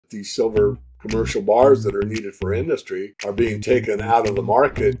these silver commercial bars that are needed for industry are being taken out of the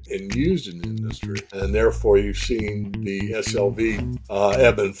market and used in industry. And therefore, you've seen the SLV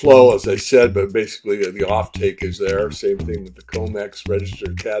ebb and flow, as I said, but basically the offtake is there. Same thing with the COMEX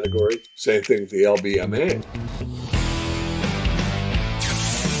registered category. Same thing with the LBMA.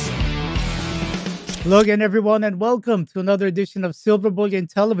 Hello again, everyone, and welcome to another edition of Silver Bullion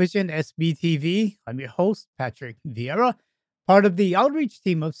Television, SBTV. I'm your host, Patrick Vierra, part of the outreach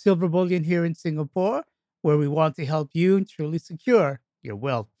team of Silver Bullion here in Singapore, where we want to help you truly secure your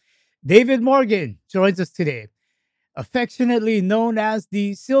wealth. David Morgan joins us today. Affectionately known as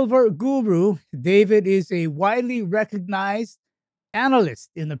the Silver Guru, David is a widely recognized analyst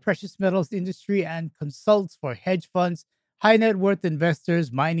in the precious metals industry and consults for hedge funds, high net worth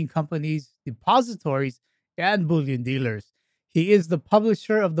investors, mining companies, depositories, and bullion dealers. He is the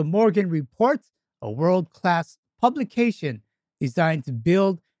publisher of the Morgan Report, a world-class publication designed to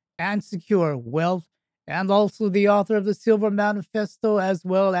build and secure wealth, and also the author of the Silver Manifesto, as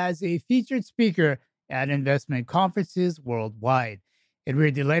well as a featured speaker at investment conferences worldwide. And we're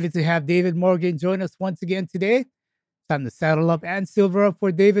delighted to have David Morgan join us once again today. Time to saddle up and silver up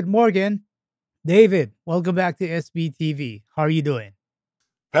for David Morgan. David, welcome back to SBTV. How are you doing?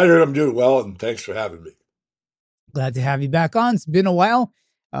 Patrick, I'm doing well, and thanks for having me. Glad to have you back on. It's been a while.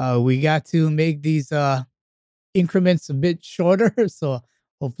 We got to make these increments a bit shorter, so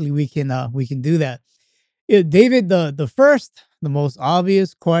hopefully we can do that. Yeah, David, the most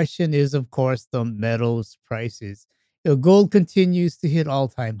obvious question is, of course, the metals prices. Gold continues to hit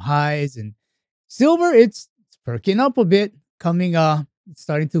all-time highs, and silver, it's perking up a bit,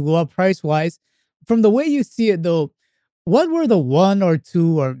 starting to go up price-wise. From the way you see it, though, what were the one or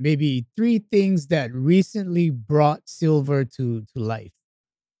two or maybe three things that recently brought silver to life?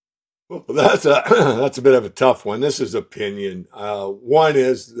 Well, that's a bit of a tough one. This is opinion. One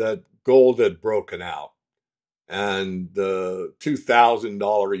is that gold had broken out, and the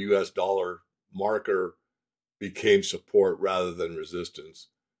 $2,000 US dollar marker became support rather than resistance.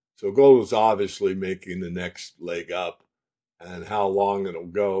 So gold was obviously making the next leg up. And how long it'll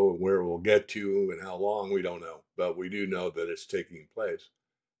go, and where it will get to, and how long, we don't know. But we do know that it's taking place.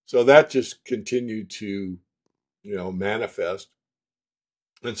 So that just continued to, manifest.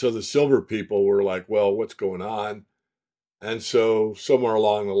 And so the silver people were like, well, what's going on? And so somewhere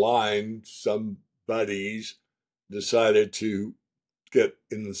along the line, some buddies decided to get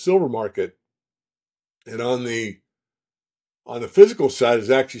in the silver market. And on the physical side is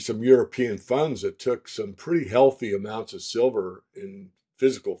actually some European funds that took some pretty healthy amounts of silver in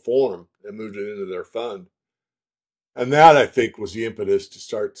physical form and moved it into their fund. And that, I think, was the impetus to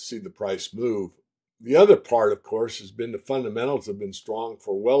start to see the price move. The other part, of course, has been the fundamentals have been strong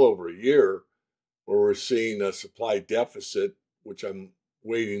for well over a year, where we're seeing a supply deficit, which I'm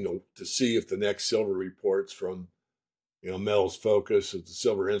waiting to see if the next silver reports from, Metals Focus at the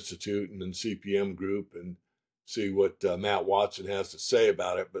Silver Institute and then CPM Group, and see what Matt Watson has to say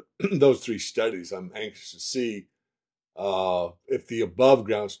about it. But those three studies, I'm anxious to see if the above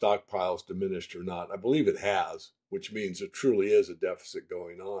ground stockpiles diminished or not. I believe it has, which means there truly is a deficit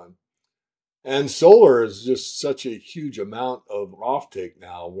going on. And solar is just such a huge amount of offtake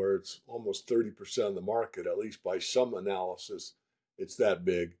now, where it's almost 30% of the market, at least by some analysis, it's that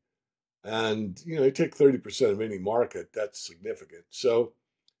big. And, you take 30% of any market, that's significant. So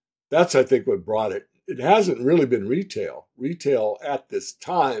that's, I think, what brought it. It hasn't really been retail. Retail at this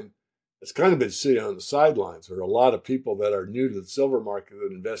time has kind of been sitting on the sidelines. There are a lot of people that are new to the silver market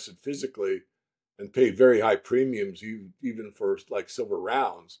that invested physically and paid very high premiums, even for like silver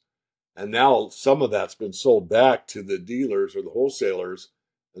rounds. And now some of that's been sold back to the dealers or the wholesalers,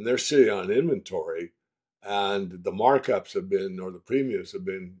 and they're sitting on inventory. And the markups have been, or the premiums have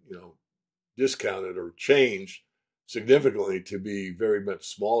been, discounted or changed significantly to be very much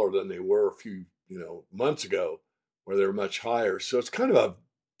smaller than they were a few months ago, where they're much higher. So it's kind of a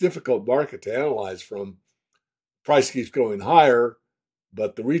difficult market to analyze. From price keeps going higher,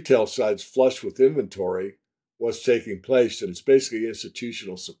 but the retail side's flush with inventory, what's taking place, and it's basically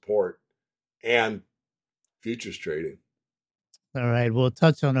institutional support and futures trading. All right, we'll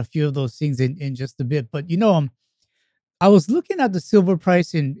touch on a few of those things in just a bit. But, I was looking at the silver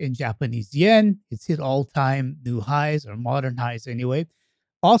price in Japanese yen. It's hit all-time new highs, or modern highs anyway.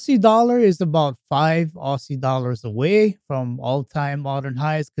 Aussie dollar is about 5 Aussie dollars away from all-time modern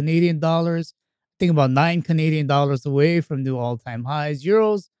highs. Canadian dollars, I think about 9 Canadian dollars away from new all-time highs.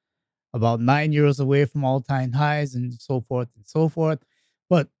 Euros, about 9 euros away from all-time highs, and so forth and so forth.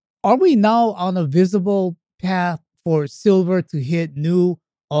 But are we now on a visible path for silver to hit new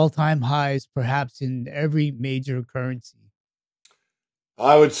all-time highs, perhaps in every major currency?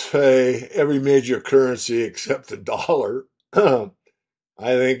 I would say every major currency except the dollar. I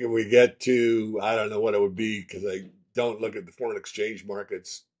think if we get to, I don't know what it would be because I don't look at the foreign exchange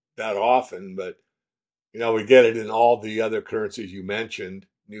markets that often, but we get it in all the other currencies you mentioned,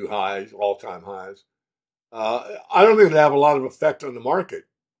 new highs, all-time highs. I don't think it'd have a lot of effect on the market.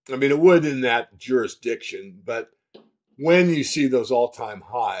 I mean, it would in that jurisdiction, but when you see those all-time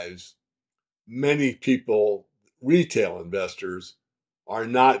highs, many people, retail investors, are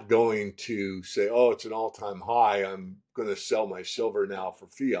not going to say, oh, it's an all-time high, I'm going to sell my silver now for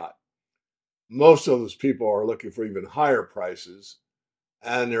fiat. Most of those people are looking for even higher prices,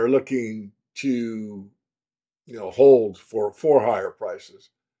 and they're looking to hold for higher prices.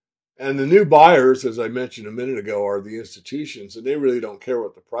 And the new buyers, as I mentioned a minute ago, are the institutions, and they really don't care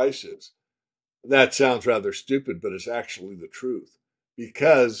what the price is. That sounds rather stupid, but it's actually the truth.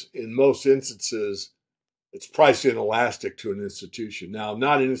 Because in most instances, it's price inelastic to an institution. Now,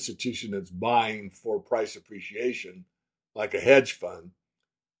 not an institution that's buying for price appreciation, like a hedge fund.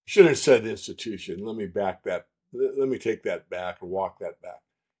 Shouldn't have said institution. Let me back that. Let me take that back or walk that back.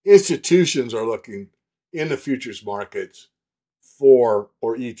 Institutions are looking in the futures markets for,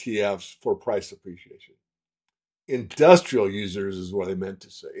 or ETFs for, price appreciation. Industrial users is what I meant to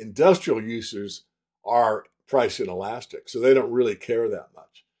say. Industrial users are price inelastic, so they don't really care that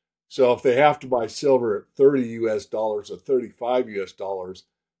much. So if they have to buy silver at 30 US dollars or 35 US dollars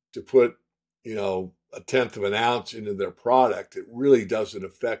to put, a tenth of an ounce into their product, it really doesn't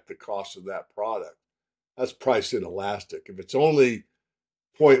affect the cost of that product. That's price inelastic. If it's only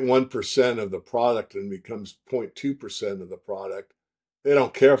 0.1% of the product and becomes 0.2% of the product, they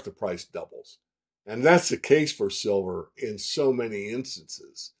don't care if the price doubles. And that's the case for silver in so many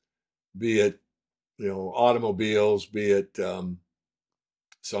instances, be it, automobiles, be it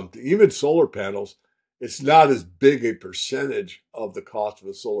something, even solar panels. It's not as big a percentage of the cost of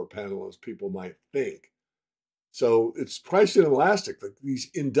a solar panel as people might think. So it's price inelastic. Like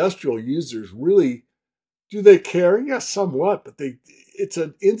these industrial users really, do they care? Yes, somewhat, but it's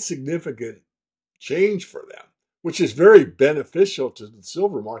an insignificant change for them, which is very beneficial to the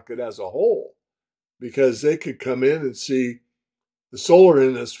silver market as a whole, because they could come in and see the solar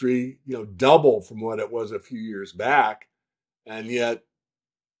industry, double from what it was a few years back. And yet,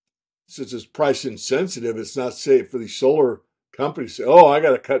 since it's price insensitive, it's not safe for these solar companies to say, oh, I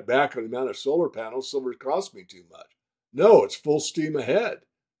got to cut back on the amount of solar panels. Silver costs me too much. No, it's full steam ahead.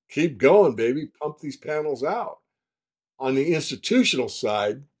 Keep going, baby. Pump these panels out. On the institutional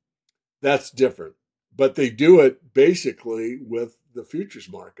side, that's different. But they do it basically with the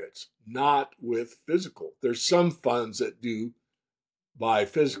futures markets, not with physical. There's some funds that do buy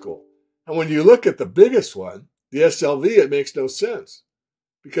physical. And when you look at the biggest one, the SLV, it makes no sense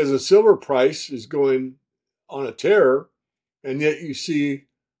because the silver price is going on a tear, and yet you see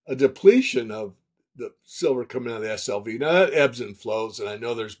a depletion of the silver coming out of the SLV. Now that ebbs and flows, and I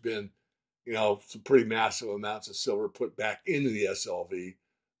know there's been, some pretty massive amounts of silver put back into the SLV.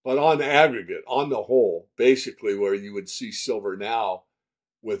 But on the aggregate, on the whole, basically where you would see silver now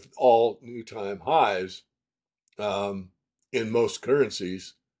with all new time highs in most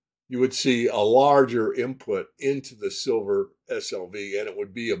currencies, you would see a larger input into the silver SLV, and it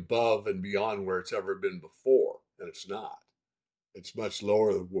would be above and beyond where it's ever been before. And it's not. It's much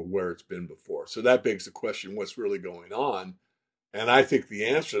lower than where it's been before. So that begs the question, what's really going on? And I think the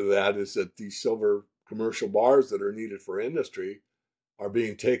answer to that is that these silver commercial bars that are needed for industry are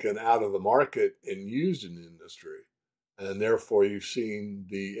being taken out of the market and used in the industry. And therefore, you've seen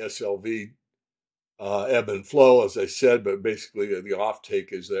the SLV ebb and flow, as I said, but basically the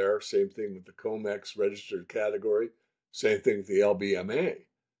offtake is there. Same thing with the COMEX registered category. Same thing with the LBMA.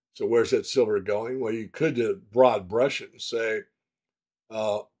 So where's that silver going? Well, you could broad brush it and say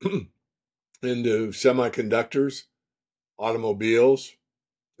uh, into semiconductors, automobiles,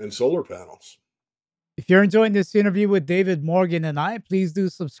 and solar panels. If you're enjoying this interview with David Morgan and I, please do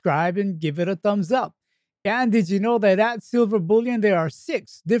subscribe and give it a thumbs up. And did you know that at Silver Bullion, there are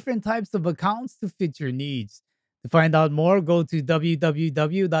 6 different types of accounts to fit your needs? To find out more, go to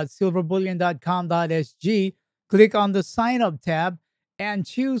www.silverbullion.com.sg, click on the sign up tab, and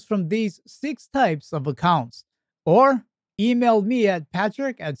choose from these 6 types of accounts. Or email me at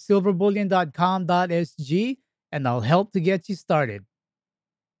patrick@silverbullion.com.sg, and I'll help to get you started.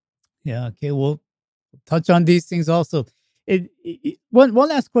 Yeah, okay, we'll touch on these things also. One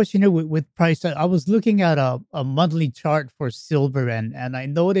last question here with price. I was looking at a monthly chart for silver, and I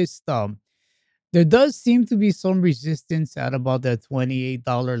noticed there does seem to be some resistance at about the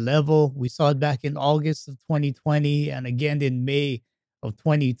 $28 level. We saw it back in August of 2020 and again in May of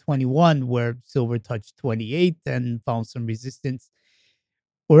 2021, where silver touched 28 and found some resistance.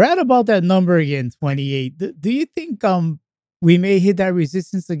 we're at about that number again, 28. Do you think we may hit that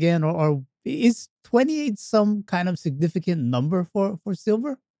resistance again, or is 28 some kind of significant number for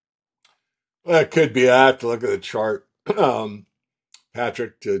silver? Well, it could be. I have to look at the chart, um,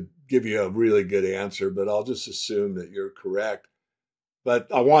 Patrick, to give you a really good answer, but I'll just assume that you're correct. But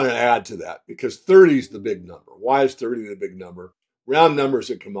I want to add to that because 30 is the big number. Why is 30 the big number? Round numbers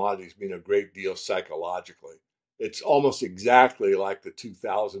in commodities mean a great deal psychologically. It's almost exactly like the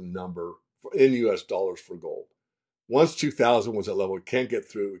 2000 number in US dollars for gold. Once 2000 was at level, we can't get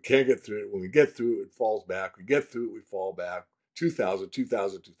through it. We can't get through it. When we get through it, it falls back. We get through it, we fall back. 2000,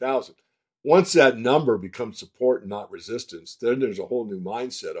 2000, 2000. Once that number becomes support and not resistance, then there's a whole new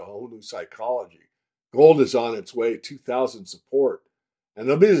mindset, a whole new psychology. Gold is on its way, 2000 support. And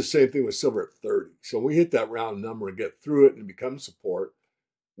it'll be the same thing with silver at 30. So when we hit that round number and get through it and become support,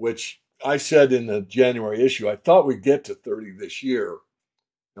 which I said in the January issue, I thought we'd get to 30 this year.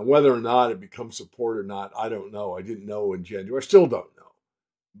 And whether or not it becomes support or not, I don't know. I didn't know in January. I still don't know.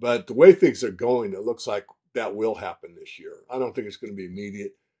 But the way things are going, it looks like that will happen this year. I don't think it's going to be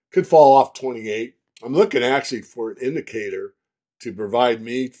immediate. Could fall off 28. I'm looking actually for an indicator to provide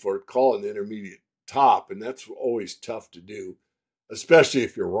me for call an intermediate top, and that's always tough to do, especially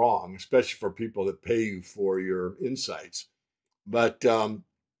if you're wrong, especially for people that pay you for your insights. But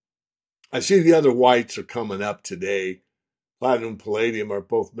I see the other whites are coming up today. Platinum and palladium are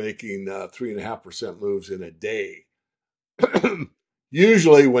both making 3.5% moves in a day.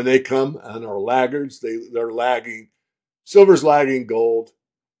 Usually, when they come and are laggards, they're lagging. Silver's lagging gold.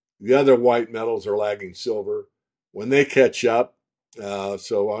 The other white metals are lagging silver. When they catch up,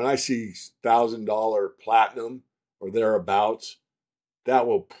 so when I see $1,000 platinum or thereabouts, that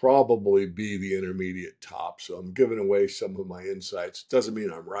will probably be the intermediate top. So I'm giving away some of my insights. Doesn't mean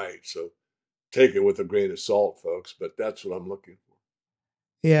I'm right. So take it with a grain of salt, folks, but that's what I'm looking for.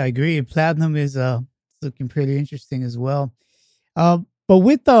 Yeah, I agree. Platinum is looking pretty interesting as well. But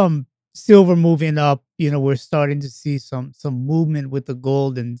with silver moving up, we're starting to see some movement with the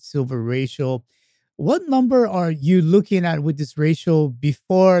gold and silver ratio. What number are you looking at with this ratio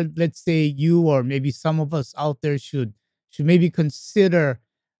before, let's say, you or maybe some of us out there should maybe consider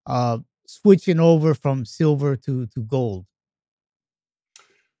switching over from silver to gold?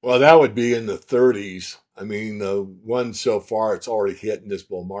 Well, that would be in the 30s. I mean, the one so far it's already hit in this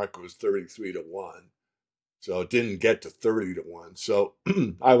bull market was 33 to 1. So it didn't get to 30 to 1. So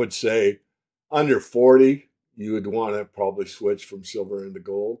I would say under 40, you would want to probably switch from silver into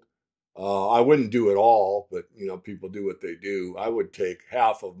gold. I wouldn't do it all, but people do what they do. I would take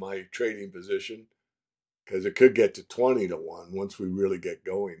half of my trading position because it could get to 20 to 1 once we really get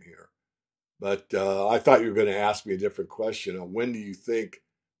going here. But I thought you were going to ask me a different question on when do you think,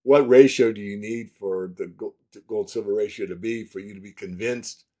 what ratio do you need for the gold silver ratio to be for you to be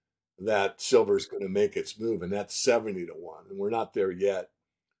convinced that silver is going to make its move? And that's 70 to 1. And we're not there yet.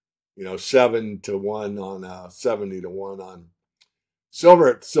 7 to 1 on 70 to 1 on silver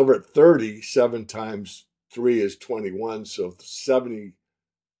at 30, 7 times 3 is 21. So 70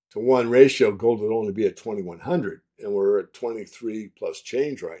 to 1 ratio, gold would only be at 2100. And we're at 23 plus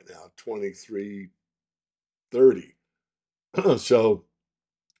change right now, 2330. So,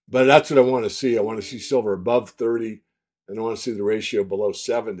 but that's what I want to see. I want to see silver above 30, and I want to see the ratio below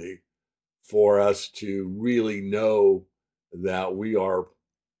 70 for us to really know that we are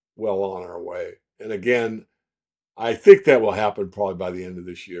well on our way. And again, I think that will happen probably by the end of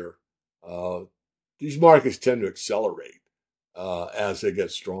this year. Uh, these markets tend to accelerate as they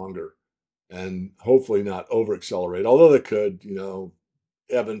get stronger and hopefully not over accelerate, although they could,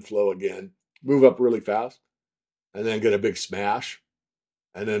 ebb and flow again, move up really fast and then get a big smash.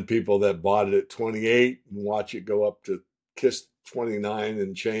 And then people that bought it at 28 and watch it go up to kiss 29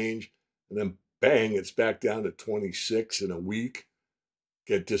 and change. And then bang, it's back down to 26 in a week.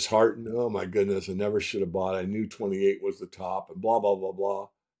 Get disheartened. Oh my goodness, I never should have bought. I knew 28 was the top and blah, blah, blah, blah.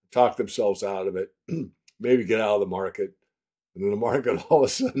 Talk themselves out of it. Maybe get out of the market. And then the market all of a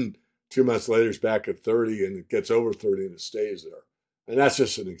sudden 2 months later is back at 30 and it gets over 30 and it stays there. And that's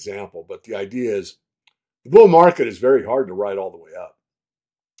just an example. But the idea is the bull market is very hard to ride all the way up.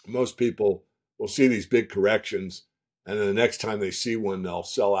 Most people will see these big corrections, and then the next time they see one, they'll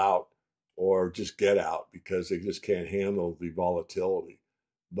sell out or just get out because they just can't handle the volatility.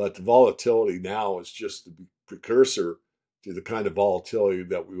 But the volatility now is just the precursor to the kind of volatility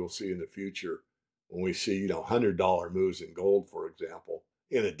that we will see in the future when we see, $100 moves in gold, for example,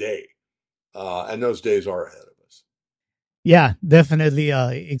 in a day. And those days are ahead of us. Yeah, definitely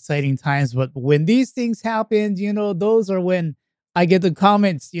exciting times. But when these things happen, those are when I get the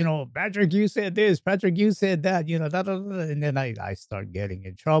comments, Patrick, you said this, Patrick, you said that, da, da, da, and then I start getting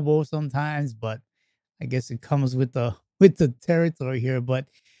in trouble sometimes, but I guess it comes with the with the territory here. But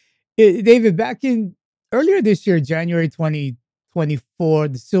David, back in earlier this year, January 2024,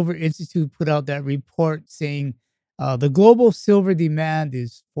 the Silver Institute put out that report saying the global silver demand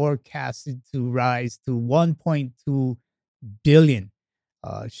is forecasted to rise to 1.2 billion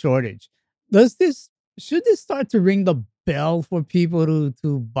shortage. Does this should this start to ring the bell for people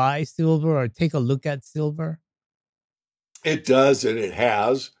to buy silver or take a look at silver? It does, and it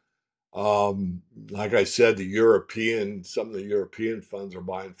has. Like I said, some of the European funds are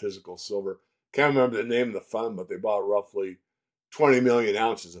buying physical silver. Can't remember the name of the fund, but they bought roughly 20 million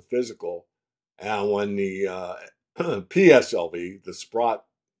ounces of physical. And when the PSLV, the Sprott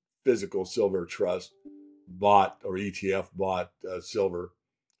Physical Silver Trust, bought or ETF bought silver,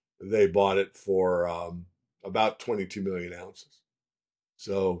 they bought it for about 22 million ounces.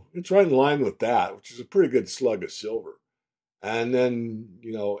 So it's right in line with that, which is a pretty good slug of silver. And then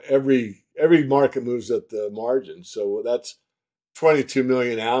every market moves at the margin. So that's 22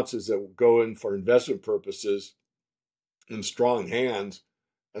 million ounces that will go in for investment purposes in strong hands.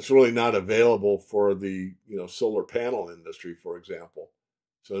 That's really not available for the solar panel industry, for example.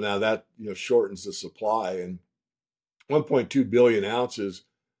 So now that shortens the supply, and 1.2 billion ounces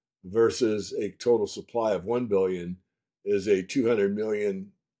versus a total supply of 1 billion is a 200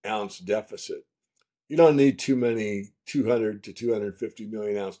 million ounce deficit. You don't need too many 200 to 250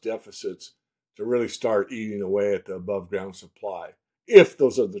 million ounce deficits to really start eating away at the above ground supply, if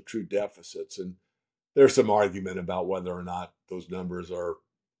those are the true deficits. And there's some argument about whether or not those numbers are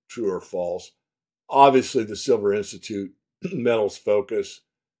true or false. Obviously, the Silver Institute, Metals Focus,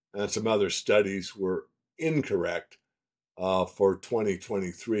 and some other studies were incorrect for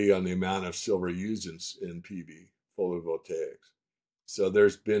 2023 on the amount of silver used in PV photovoltaics. So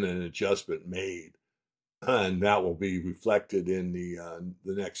there's been an adjustment made, and that will be reflected in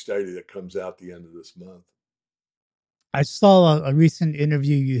the next study that comes out the end of this month. I saw a recent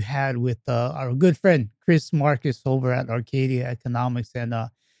interview you had with our good friend Chris Marcus over at Arcadia Economics, and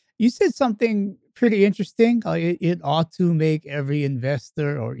you said something pretty interesting. It ought to make every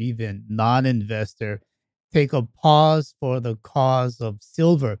investor or even non-investor take a pause for the cause of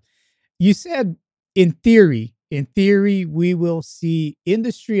silver. You said, in theory, we will see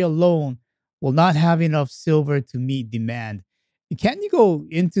industry alone will not have enough silver to meet demand. Can you go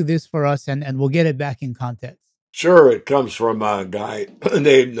into this for us, and we'll get it back in context? Sure, it comes from a guy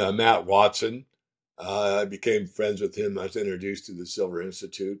named Matt Watson. I became friends with him. I was introduced to the Silver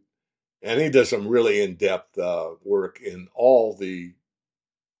Institute, and he does some really in-depth work in all the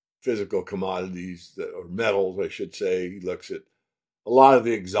physical commodities or metals, I should say. He looks at a lot of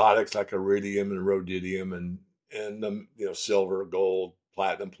the exotics like iridium and rhodium and silver, gold,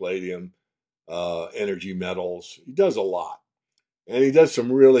 platinum, palladium, energy metals. He does a lot. And he does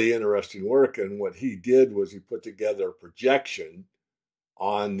some really interesting work. And what he did was he put together a projection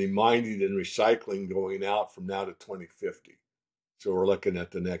on the mining and recycling going out from now to 2050. So we're looking at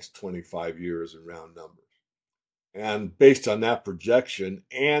the next 25 years in round numbers. And based on that projection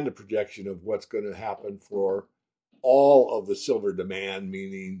and the projection of what's going to happen for all of the silver demand,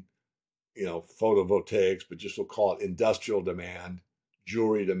 meaning, photovoltaics, but just we'll call it industrial demand,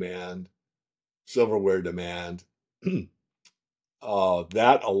 jewelry demand, silverware demand,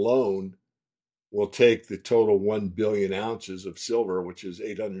 that alone will take the total 1 billion ounces of silver, which is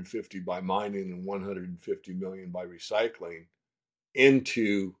 850 by mining and 150 million by recycling,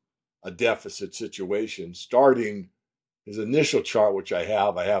 into a deficit situation. Starting his initial chart, which I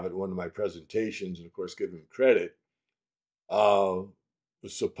have it in one of my presentations, and of course, give him credit, was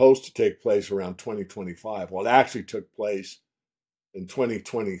supposed to take place around 2025. Well, it actually took place in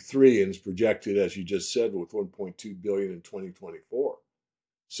 2023 and is projected, as you just said, with 1.2 billion in 2024.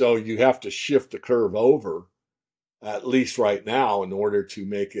 So you have to shift the curve over, at least right now, in order to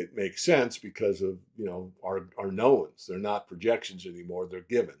make it make sense, because of our knowns. They're not projections anymore; they're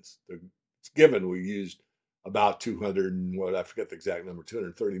givens. It's given we used about 200 and what, I forget the exact number,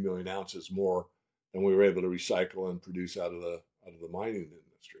 230 million ounces more than we were able to recycle and produce out of the mining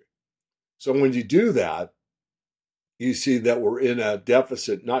industry. So when you do that, you see that we're in a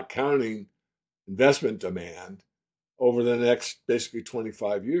deficit, not counting investment demand, over the next basically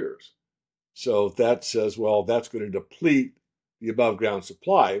 25 years. So that says, well, that's going to deplete the above ground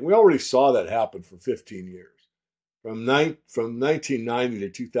supply. And we already saw that happen for 15 years. From 1990 to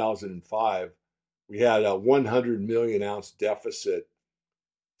 2005, we had a 100 million ounce deficit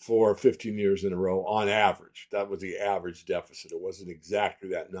for 15 years in a row on average. That was the average deficit. It wasn't exactly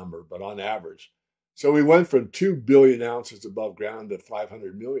that number, but on average. So we went from 2 billion ounces above ground to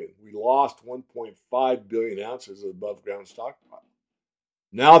 500 million. We lost 1.5 billion ounces of above ground stockpile.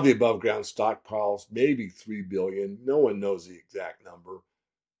 Now the above ground stockpiles maybe 3 billion. No one knows the exact number.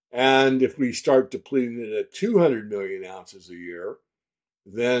 And if we start depleting it at 200 million ounces a year,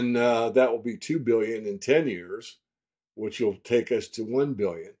 then that will be 2 billion in 10 years, which will take us to 1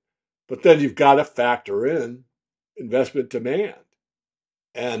 billion. But then you've got to factor in investment demand.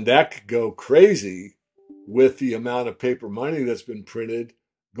 And that could go crazy with the amount of paper money that's been printed,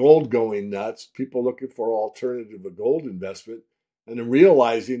 gold going nuts, people looking for alternative to gold investment, and then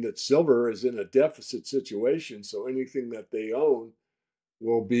realizing that silver is in a deficit situation. So anything that they own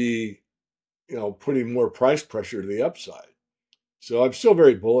will be, putting more price pressure to the upside. So I'm still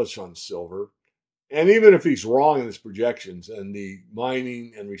very bullish on silver. And even if he's wrong in his projections and the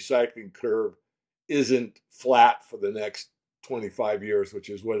mining and recycling curve isn't flat for the next 25 years,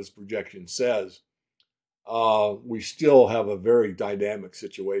 which is what his projection says, we still have a very dynamic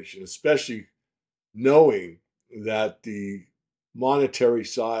situation, especially knowing that the monetary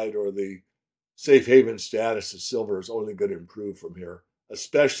side or the safe haven status of silver is only going to improve from here,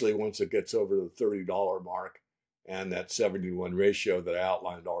 especially once it gets over the $30 mark and that 71 ratio that I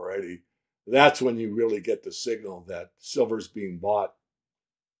outlined already. That's when you really get the signal that silver is being bought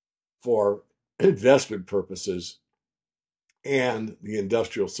for investment purposes and the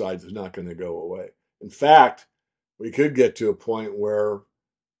industrial side is not going to go away. In fact, we could get to a point where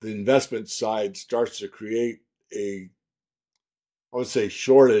the investment side starts to create I would say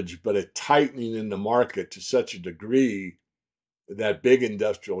shortage, but a tightening in the market to such a degree that big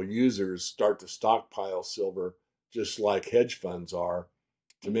industrial users start to stockpile silver, just like hedge funds are,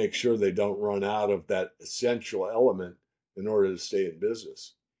 to make sure they don't run out of that essential element in order to stay in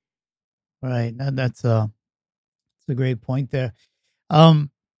business. Right. That's a great point there. Um,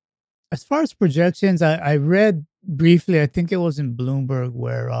 as far as projections, I read briefly. I think it was in Bloomberg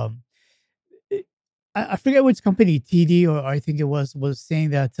where it, I forget which company, TD, or I think it was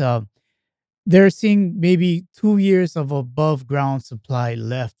saying that they're seeing maybe 2 years of above ground supply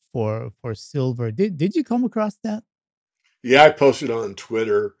left for silver. Did you come across that? Yeah, I posted on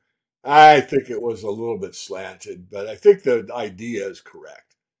Twitter. I think it was a little bit slanted, but I think the idea is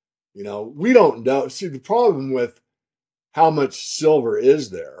correct. We don't know. See, the problem with how much silver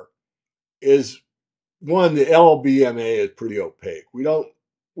is there is one, the LBMA is pretty opaque. We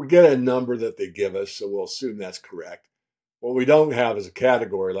get a number that they give us, so we'll assume that's correct. What we don't have is a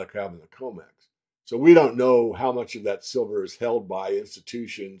category like having the COMEX. So we don't know how much of that silver is held by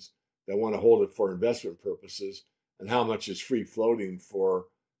institutions that want to hold it for investment purposes and how much is free floating for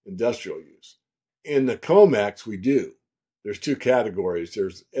industrial use. In the COMEX, we do. There's two categories.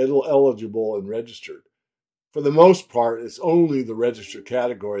 There's eligible and registered. For the most part, it's only the registered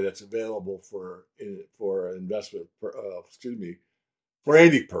category that's available for investment. For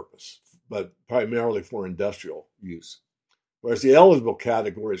any purpose, but primarily for industrial use. Whereas the eligible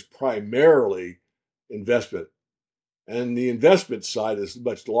category is primarily investment, and the investment side is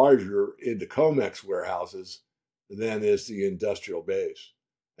much larger in the COMEX warehouses than is the industrial base,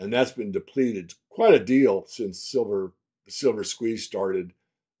 and that's been depleted quite a deal since the silver squeeze started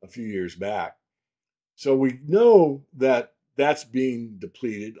a few years back. So we know that that's being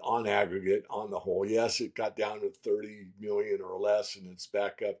depleted on aggregate on the whole. Yes, it got down to 30 million or less, and it's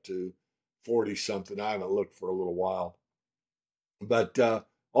back up to 40 something. I haven't looked for a little while. But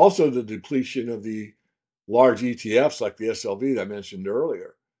also the depletion of the large ETFs like the SLV that I mentioned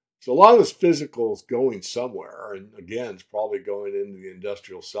earlier. So a lot of this physical is going somewhere. And again, it's probably going into the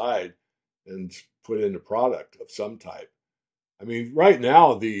industrial side and put into product of some type. I mean, right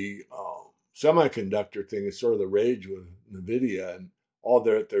now, the semiconductor thing is sort of the rage with NVIDIA and all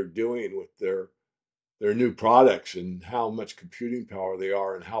that they're doing with their new products and how much computing power they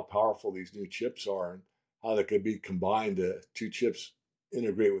are and how powerful these new chips are and how they could be combined to two chips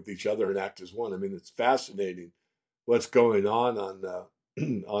integrate with each other and act as one. I mean, it's fascinating what's going on the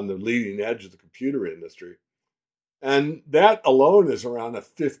on the leading edge of the computer industry. And that alone is around a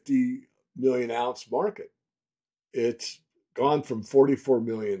 50 million ounce market. It's gone from 44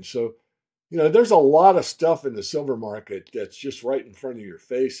 million. So, there's a lot of stuff in the silver market that's just right in front of your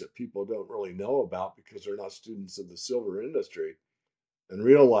face that people don't really know about because they're not students of the silver industry and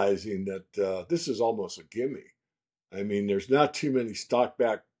realizing that this is almost a gimme. I mean, there's not too many stock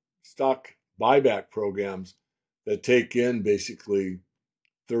buyback programs that take in basically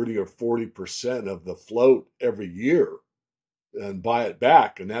 30 or 40% of the float every year and buy it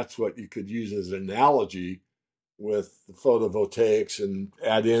back. And that's what you could use as an analogy with the photovoltaics and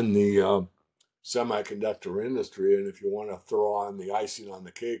add in the semiconductor industry. And if you want to throw on the icing on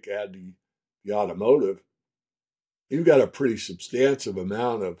the cake, add the the automotive, you've got a pretty substantive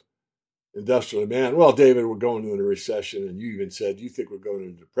amount of industrial demand. Well, David, we're going into a recession, and you even said you think we're going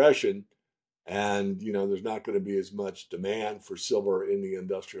into depression, and there's not going to be as much demand for silver in the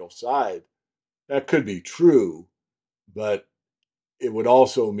industrial side. That could be true, but it would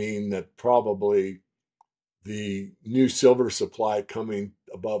also mean that probably the new silver supply coming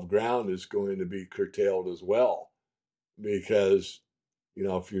above ground is going to be curtailed as well, because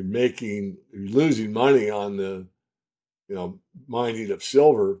if you're losing money on the mining of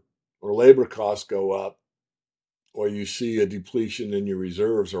silver, or labor costs go up, or you see a depletion in your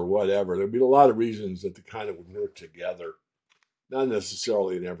reserves or whatever, there'd be a lot of reasons that they kind of would work together. Not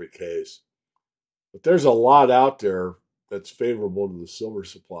necessarily in every case, but there's a lot out there that's favorable to the silver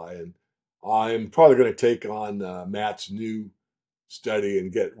supply. And I'm probably going to take on Matt's new study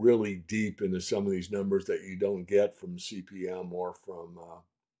and get really deep into some of these numbers that you don't get from CPM or from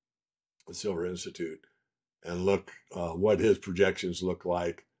the Silver Institute, and look what his projections look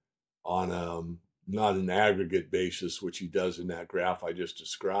like on not an aggregate basis, which he does in that graph I just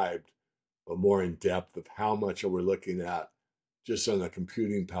described, but more in depth of how much are we looking at just on the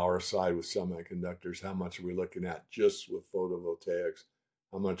computing power side with semiconductors, how much are we looking at just with photovoltaics,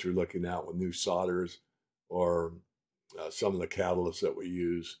 how much are we looking at with new solders or some of the catalysts that we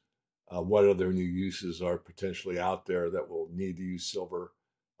use, what other new uses are potentially out there that will need to use silver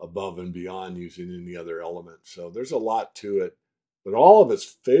above and beyond using any other element. So there's a lot to it, but all of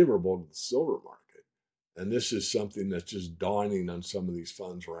it's favorable to the silver market. And this is something that's just dawning on some of these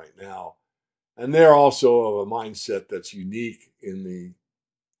funds right now. And they're also of a mindset that's unique in the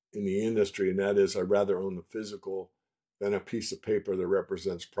industry, and that is I'd rather own the physical than a piece of paper that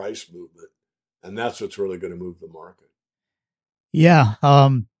represents price movement. And that's what's really going to move the market. Yeah.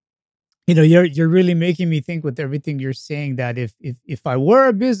 You're really making me think with everything you're saying that if I were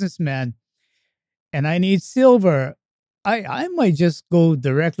a businessman and I need silver, I might just go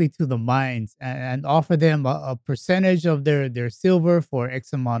directly to the mines and offer them a percentage of their silver for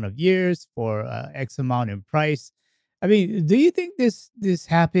X amount of years, for X amount in price. I mean, do you think this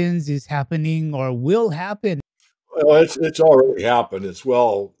happens, is happening, or will happen? Well, it's already happened. It's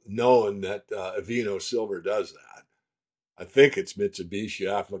well known that Avino Silver does that. I think it's Mitsubishi.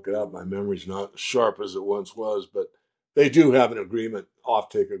 I have to look it up. My memory's not as sharp as it once was, but they do have an agreement,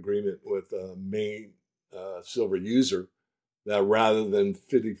 offtake agreement with a main silver user, that rather than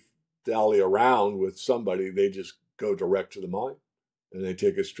dally around with somebody, they just go direct to the mine and they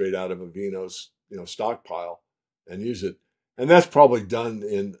take it straight out of Avino's stockpile and use it. And that's probably done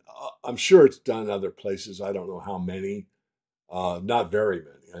in. I'm sure it's done in other places. I don't know how many. Not very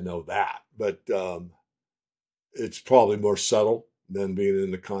many. I know that, but it's probably more subtle than being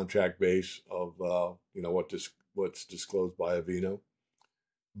in the contract base of what's disclosed by Avino.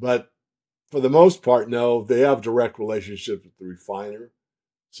 But for the most part, no, they have direct relationships with the refiner.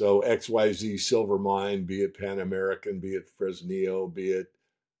 So XYZ Silver Mine, be it Pan American, be it Fresnillo, be it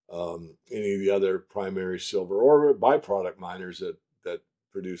any of the other primary silver or byproduct miners that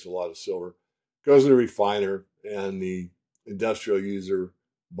produce a lot of silver, goes to the refiner, and the industrial user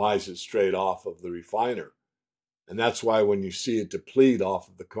buys it straight off of the refiner. And that's why when you see it deplete off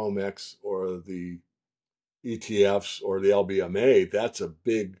of the COMEX or the ETFs or the LBMA, that's a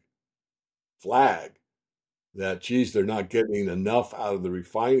big flag that, geez, they're not getting enough out of the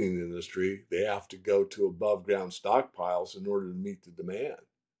refining industry. They have to go to above ground stockpiles in order to meet the demand.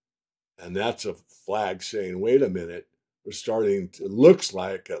 And that's a flag saying, wait a minute, it looks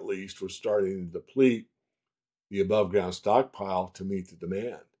like at least we're starting to deplete the above ground stockpile to meet the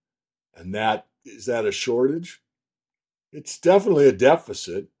demand. And is that a shortage? It's definitely a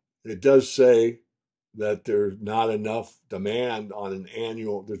deficit. It does say that there's not enough demand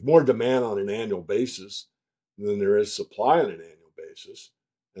there's more demand on an annual basis than there is supply on an annual basis.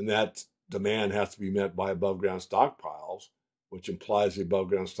 And that demand has to be met by above ground stockpiles, which implies the above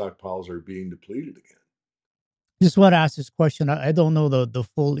ground stockpiles are being depleted again. Just want to ask this question. I don't know the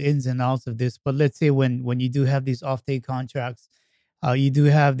full ins and outs of this, but let's say when you do have these offtake contracts, you do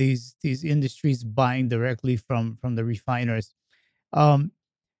have these industries buying directly from the refiners. Um,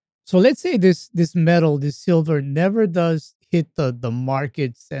 so let's say this metal, this silver, never does hit the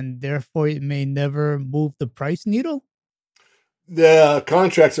markets, and therefore it may never move the price needle. The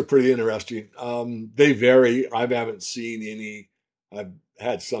contracts are pretty interesting. They vary. I haven't seen any. I've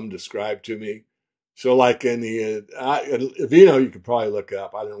had some described to me. So, like in the Avino, you could probably look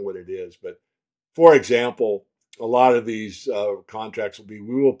up. I don't know what it is, but for example, a lot of these contracts will be: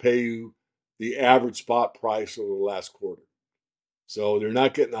 we will pay you the average spot price over the last quarter. So they're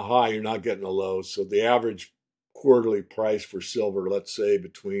not getting a high, you're not getting a low. So the average quarterly price for silver, let's say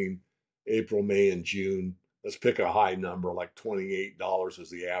between April, May, and June. Let's pick a high number, like $28 is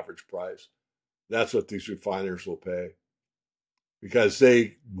the average price. That's what these refiners will pay because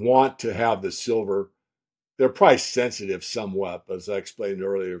they want to have the silver. They're price sensitive somewhat, but as I explained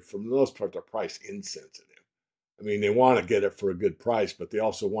earlier, for the most part, they're price insensitive. I mean, they want to get it for a good price, but they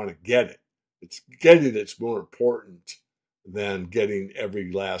also want to get it. It's getting it that's more important than getting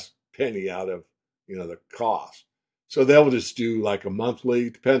every last penny out of the cost. So they'll just do like a monthly.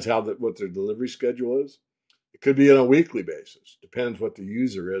 Depends what their delivery schedule is. It could be on a weekly basis. Depends what the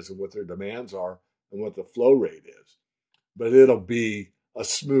user is and what their demands are and what the flow rate is. But it'll be a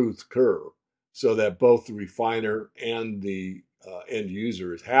smooth curve so that both the refiner and the end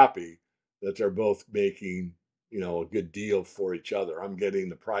user is happy that they're both making a good deal for each other. I'm getting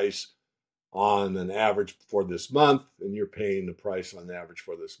the price on an average for this month, and you're paying the price on average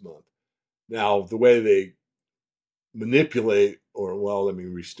for this month. Now, the way they manipulate, or well, let me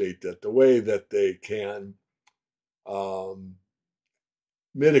restate that, the way that they can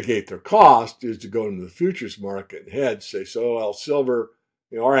mitigate their cost is to go into the futures market and hedge, say, so well, silver,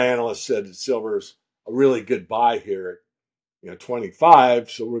 our analyst said that silver's a really good buy here at 25,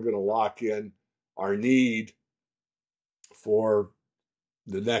 so we're going to lock in our need for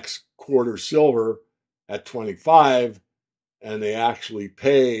the next quarter silver at 25, and they actually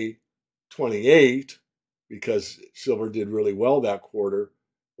pay 28 because silver did really well that quarter.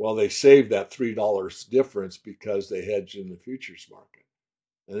 Well, they saved that $3 difference because they hedged in the futures market.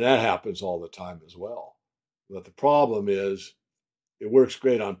 And that happens all the time as well. But the problem is it works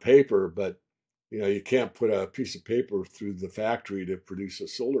great on paper, but you can't put a piece of paper through the factory to produce a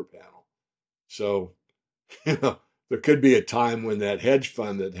solar panel. So, there could be a time when that hedge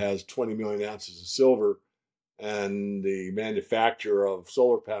fund that has 20 million ounces of silver and the manufacturer of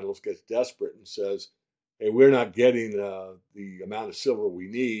solar panels gets desperate and says, hey, we're not getting the amount of silver we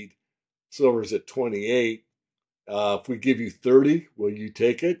need. Silver's at 28. If we give you 30, will you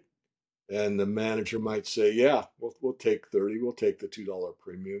take it? And the manager might say, yeah, we'll take 30. We'll take the $2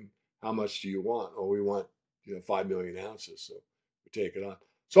 premium. How much do you want? Oh, we want 5 million ounces. So we take it on.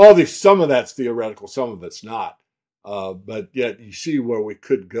 So some of that's theoretical, some of it's not. But yet you see where we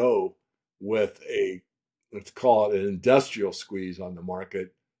could go with let's call it an industrial squeeze on the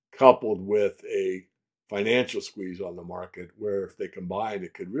market, coupled with a financial squeeze on the market, where if they combine,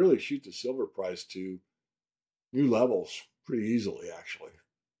 it could really shoot the silver price to new levels pretty easily, actually.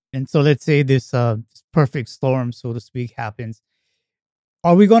 And so let's say this perfect storm, so to speak, happens.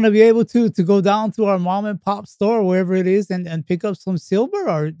 Are we going to be able to go down to our mom and pop store, wherever it is, and pick up some silver,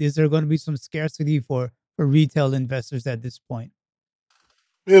 or is there going to be some scarcity for retail investors at this point?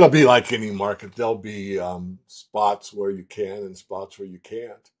 It'll be like any market. There'll be spots where you can and spots where you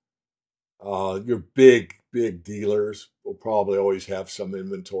can't. Your big dealers will probably always have some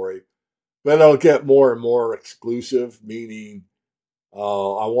inventory, but it'll get more and more exclusive, meaning I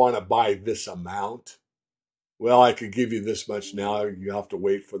want to buy this amount. Well, I could give you this much now. You have to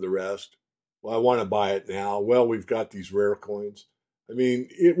wait for the rest. Well, I want to buy it now. Well, we've got these rare coins. I mean,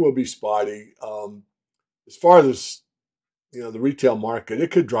 it will be spotty. As far as the retail market,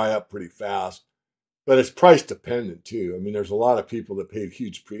 it could dry up pretty fast, but it's price dependent too. I mean, there's a lot of people that paid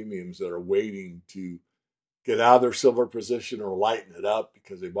huge premiums that are waiting to get out of their silver position or lighten it up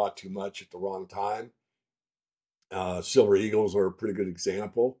because they bought too much at the wrong time. Silver Eagles are a pretty good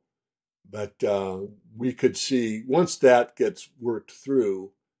example. But we could see once that gets worked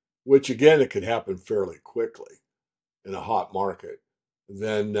through, which again, it could happen fairly quickly in a hot market,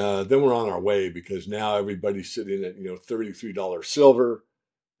 then we're on our way because now everybody's sitting at $33 silver,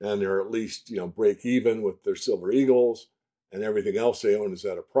 and they're at least break even with their Silver Eagles, and everything else they own is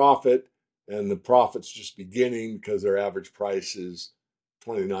at a profit, and the profit's just beginning because their average price is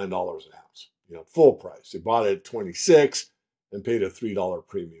 $29 an ounce, full price. They bought it at 26 and paid a $3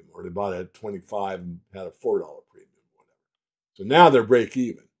 premium, or they bought it at 25 and had a $4 premium, whatever. So now they're break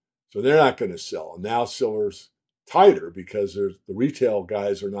even. So they're not going to sell. And now silver's tighter because the retail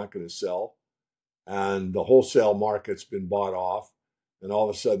guys are not going to sell, and the wholesale market's been bought off. And all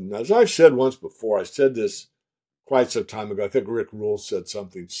of a sudden, as I've said once before, I said this quite some time ago. I think Rick Rule said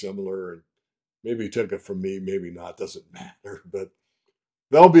something similar, and maybe he took it from me, maybe not, doesn't matter. But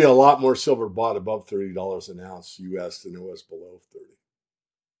there'll be a lot more silver bought above $30 an ounce US than it was below 30.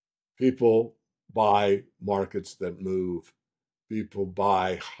 People buy markets that move. People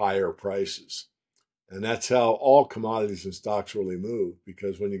buy higher prices. And that's how all commodities and stocks really move.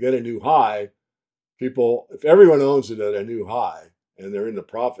 Because when you get a new high, people, if everyone owns it at a new high and they're in the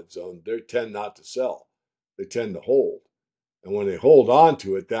profit zone, they tend not to sell. They tend to hold. And when they hold on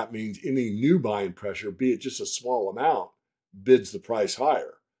to it, that means any new buying pressure, be it just a small amount, bids the price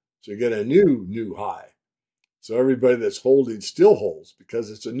higher. So you get a new high. So everybody that's holding still holds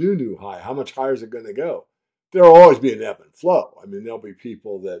because it's a new high. How much higher is it going to go? There'll always be an ebb and flow. I mean, there'll be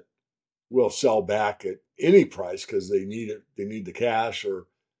people that will sell back at any price because they need it. They need the cash, or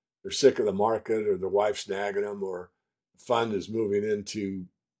they're sick of the market, or their wife's nagging them, or the fund is moving into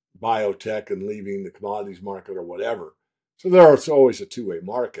biotech and leaving the commodities market or whatever. So there's always a two-way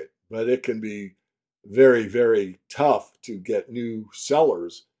market, but it can be very, very tough to get new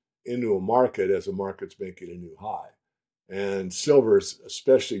sellers into a market as a market's making a new high. And silver is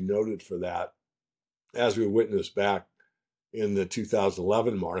especially noted for that, as we witnessed back in the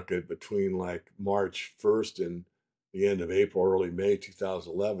 2011 market between like March 1st and the end of April, early May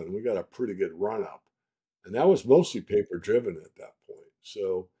 2011. We got a pretty good run up. And that was mostly paper driven at that point.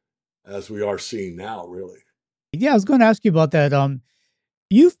 So, as we are seeing now, really. Yeah, I was going to ask you about that.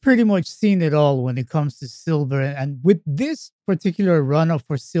 You've pretty much seen it all when it comes to silver, and with this particular run up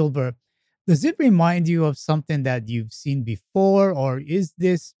for silver, does it remind you of something that you've seen before, or is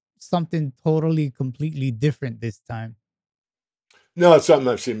this something totally, completely different this time? No, it's something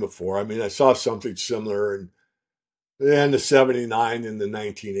I've seen before. I mean, I saw something similar in the end of 79 and the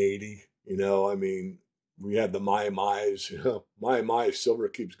 1980. I mean, we had the my, my, silver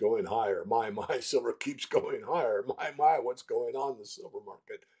keeps going higher. My, silver keeps going higher. My, what's going on in the silver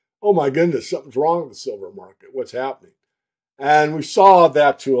market? Oh my goodness, something's wrong with the silver market. What's happening? And we saw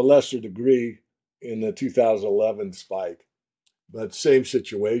that to a lesser degree in the 2011 spike, but same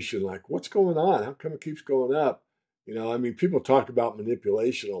situation. Like, what's going on? How come it keeps going up? I mean, people talk about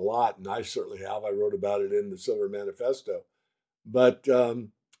manipulation a lot, and I certainly have. I wrote about it in the Silver Manifesto. But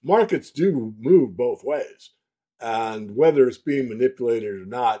markets do move both ways. And whether it's being manipulated or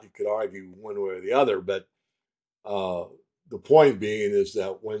not, you could argue one way or the other. But uh, the point being is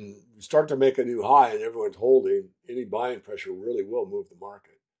that when you start to make a new high and everyone's holding, any buying pressure really will move the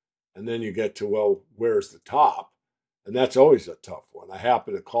market. And then you get to, well, where's the top? And that's always a tough one. I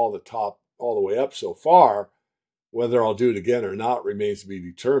happen to call the top all the way up so far. Whether I'll do it again or not remains to be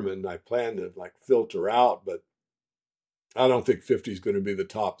determined. I plan to like filter out, but I don't think 50 is going to be the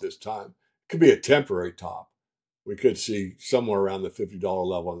top this time. It could be a temporary top. We could see somewhere around the $50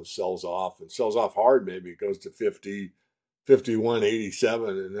 level and it sells off and sells off hard. Maybe it goes to 50, 51.87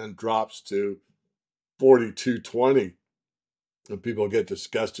 and then drops to 42.20. And people get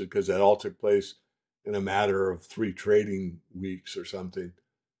disgusted because that all took place in a matter of 3 trading weeks or something.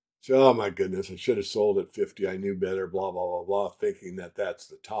 So, oh my goodness, I should have sold at 50. I knew better, blah, blah, blah, blah, thinking that that's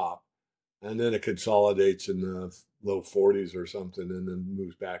the top. And then it consolidates in the low 40s or something and then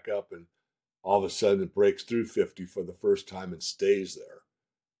moves back up. And all of a sudden it breaks through 50 for the first time and stays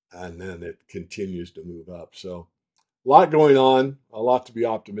there. And then it continues to move up. So, a lot going on, a lot to be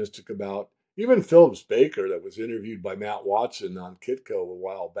optimistic about. Even Phillips Baker, that was interviewed by Matt Watson on Kitco a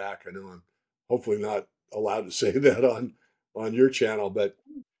while back. I know I'm hopefully not allowed to say that on your channel, but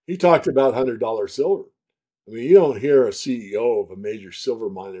he talked about $100 silver. I mean, you don't hear a CEO of a major silver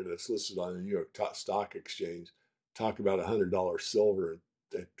miner that's listed on the New York Stock Exchange talk about $100 silver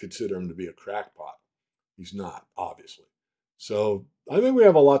and consider him to be a crackpot. He's not, obviously. So I think we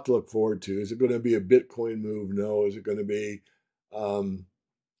have a lot to look forward to. Is it going to be a Bitcoin move? No. Is it going to be, um,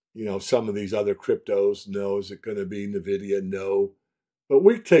 some of these other cryptos? No. Is it going to be Nvidia? No. But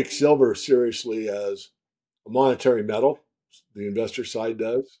we take silver seriously as a monetary metal. The investor side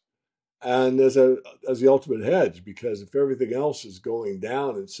does, and as the ultimate hedge, because if everything else is going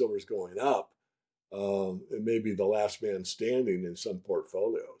down and silver's going up, it may be the last man standing in some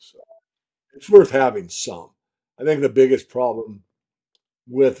portfolios. So it's worth having some. I think the biggest problem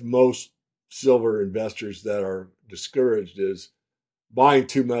with most silver investors that are discouraged is buying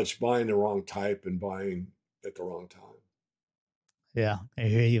too much, buying the wrong type, and buying at the wrong time. Yeah, I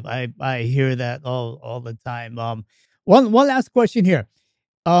hear you. I hear that all the time. One last question here.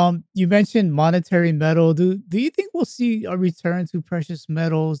 You mentioned monetary metal. Do you think we'll see a return to precious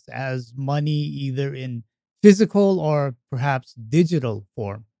metals as money, either in physical or perhaps digital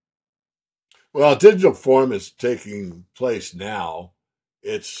form? Well, digital form is taking place now.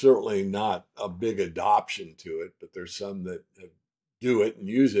 It's certainly not a big adoption to it, but there's some that do it and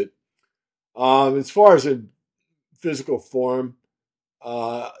use it. As far as in physical form,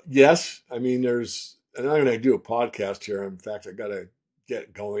 yes. I mean, and I'm going to do a podcast here. In fact, I got to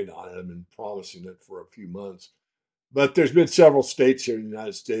get going on it. I've been promising it for a few months. But there's been several states here in the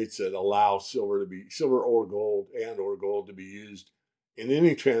United States that allow silver or gold to be used in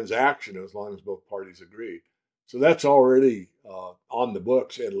any transaction as long as both parties agree. So that's already on the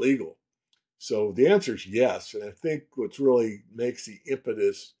books and legal. So the answer is yes. And I think what's really makes the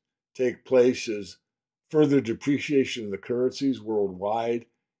impetus take place is further depreciation of the currencies worldwide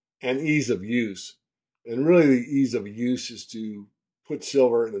and ease of use. And really, the ease of use is to put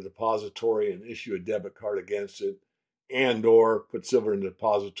silver in a depository and issue a debit card against it, and or put silver in a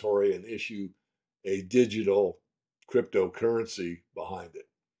depository and issue a digital cryptocurrency behind it.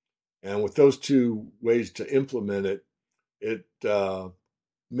 And with those two ways to implement it, it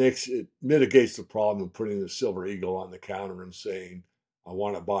mitigates the problem of putting the silver eagle on the counter and saying, I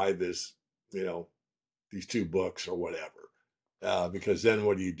want to buy this, these two books or whatever. Because then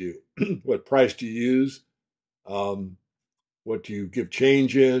what do you do? What price do you use? What do you give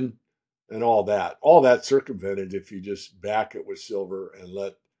change in? And all that. All that's circumvented if you just back it with silver and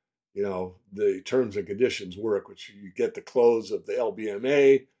let, the terms and conditions work, which you get the close of the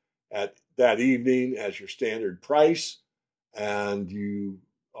LBMA at that evening as your standard price, and you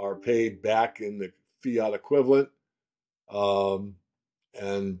are paid back in the fiat equivalent, and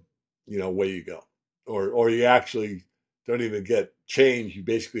away you go. Or you actually don't even get change. You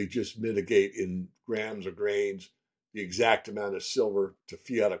basically just mitigate in grams or grains the exact amount of silver to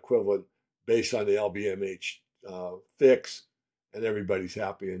fiat equivalent based on the LBMH fix, and everybody's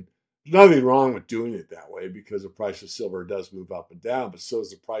happy. And there's nothing wrong with doing it that way because the price of silver does move up and down, but so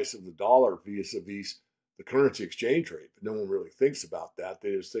is the price of the dollar vis-a-vis the currency exchange rate. But no one really thinks about that.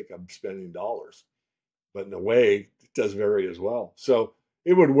 They just think I'm spending dollars. But in a way, it does vary as well. So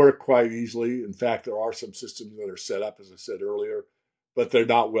it would work quite easily. In fact, there are some systems that are set up, as I said earlier, but they're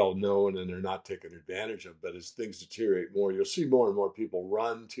not well known and they're not taken advantage of. But as things deteriorate more, you'll see more and more people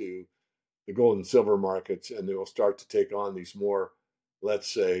run to the gold and silver markets, and they will start to take on these more,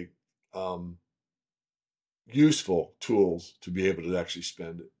 let's say, useful tools to be able to actually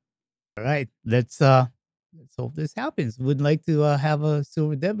spend it. All right, let's hope this happens. Would like to have a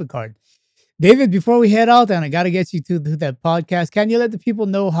silver debit card. David, before we head out, and I got to get you to that podcast, can you let the people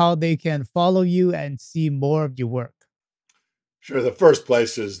know how they can follow you and see more of your work? Sure. The first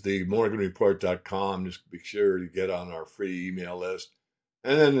place is the morganreport.com. Just be sure to get on our free email list.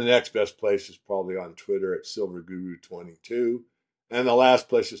 And then the next best place is probably on Twitter at SilverGuru22. And the last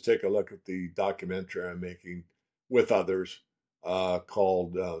place is take a look at the documentary I'm making with others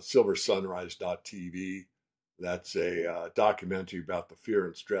called silversunrise.tv. That's a documentary about the fear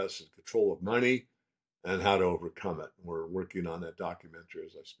and stress and control of money and how to overcome it. We're working on that documentary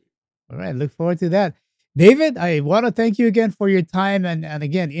as I speak. All right. Look forward to that. David, I want to thank you again for your time and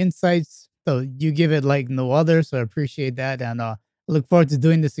again, insights. So you give it like no other. So I appreciate that. And I look forward to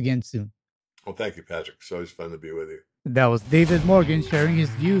doing this again soon. Well, thank you, Patrick. It's always fun to be with you. That was David Morgan sharing his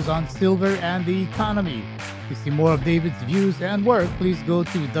views on silver and the economy. To see more of David's views and work, please go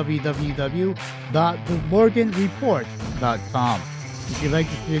to www.themorganreport.com. If you like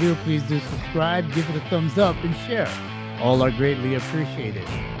this video, please do subscribe, give it a thumbs up, and share. All are greatly appreciated.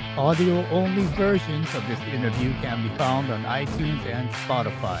 Audio-only versions of this interview can be found on iTunes and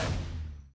Spotify.